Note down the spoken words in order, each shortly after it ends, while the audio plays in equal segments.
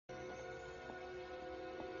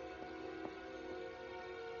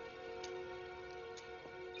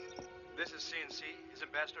This is CNC. Is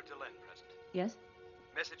Ambassador Delen present? Yes?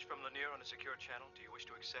 Message from Lanier on a secure channel. Do you wish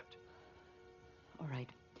to accept? All right.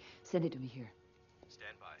 Send it to me here.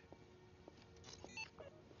 Stand by.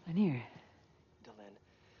 Lanier. Delen,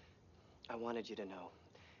 I wanted you to know.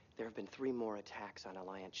 There have been 3 more attacks on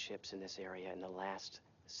Alliance ships in this area in the last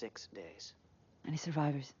 6 days. Any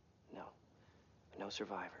survivors? No. No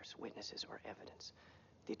survivors, witnesses, or evidence.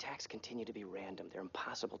 The attacks continue to be random. They're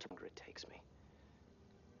impossible to where it takes me.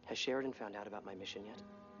 Has Sheridan found out about my mission yet?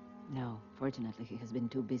 No. Fortunately, he has been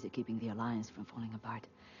too busy keeping the Alliance from falling apart.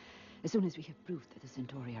 As soon as we have proof that the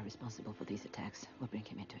Centauri are responsible for these attacks, we'll bring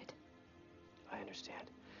him into it. I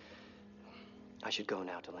understand. I should go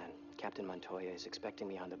now, Delen. Captain Montoya is expecting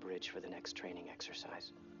me on the bridge for the next training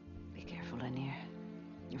exercise. Be careful, Lanier.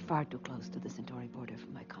 You're far too close to the Centauri border for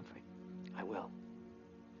my comfort. I will.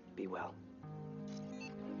 Be well.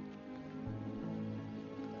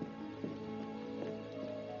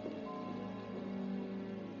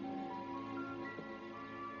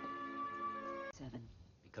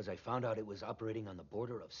 Because I found out it was operating on the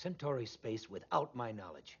border of Centauri space without my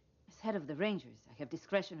knowledge. As head of the Rangers, I have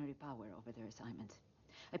discretionary power over their assignments.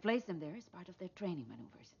 I place them there as part of their training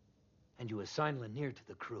maneuvers. And you assign Lanier to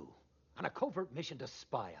the crew on a covert mission to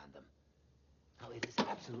spy on them. Now, it is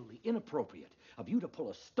absolutely inappropriate of you to pull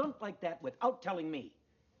a stunt like that without telling me.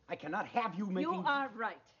 I cannot have you making... You are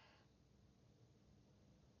right.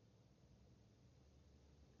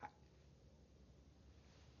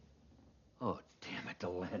 Oh, damn it,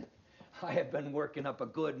 Delen. I have been working up a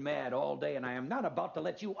good mad all day, and I am not about to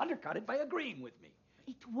let you undercut it by agreeing with me.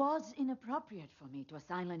 It was inappropriate for me to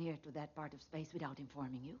assign Lanier to that part of space without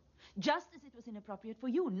informing you. Just as it was inappropriate for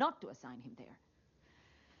you not to assign him there.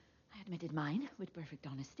 I admitted mine with perfect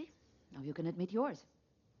honesty. Now you can admit yours.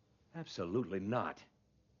 Absolutely not.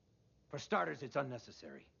 For starters, it's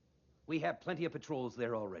unnecessary. We have plenty of patrols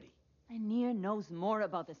there already. Lanier knows more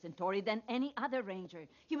about the Centauri than any other ranger.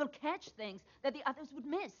 He will catch things that the others would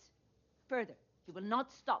miss. Further, he will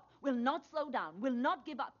not stop, will not slow down, will not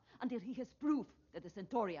give up until he has proof that the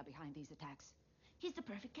Centauri are behind these attacks. He's the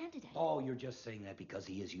perfect candidate. Oh, you're just saying that because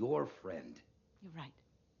he is your friend. You're right.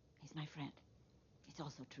 He's my friend. It's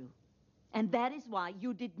also true. And that is why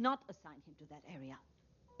you did not assign him to that area,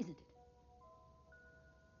 isn't it?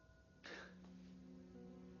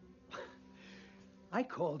 I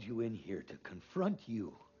called you in here to confront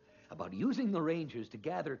you about using the Rangers to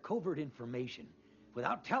gather covert information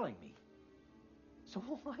without telling me. So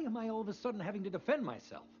why am I all of a sudden having to defend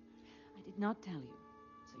myself? I did not tell you,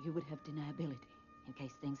 so you would have deniability in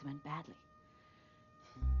case things went badly.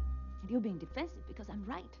 And you're being defensive because I'm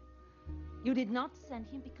right. You did not send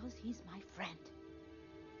him because he's my friend.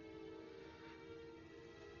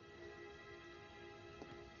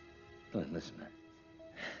 Listen,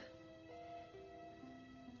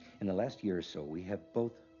 in the last year or so, we have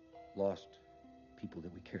both lost people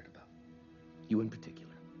that we cared about. You in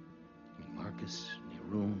particular. I mean, Marcus,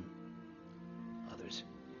 Neroon, others.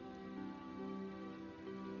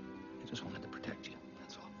 I just wanted to protect you,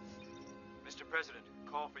 that's all. Mr. President,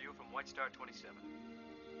 call for you from White Star 27.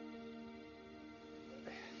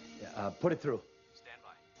 Put it through. Stand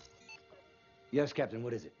by. Yes, Captain,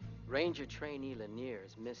 what is it? Ranger trainee Lanier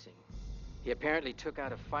is missing. He apparently took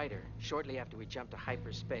out a fighter shortly after we jumped to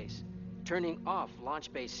hyperspace, turning off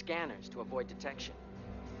launch base scanners to avoid detection.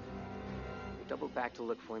 We doubled back to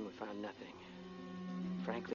look for him and found nothing. Frankly,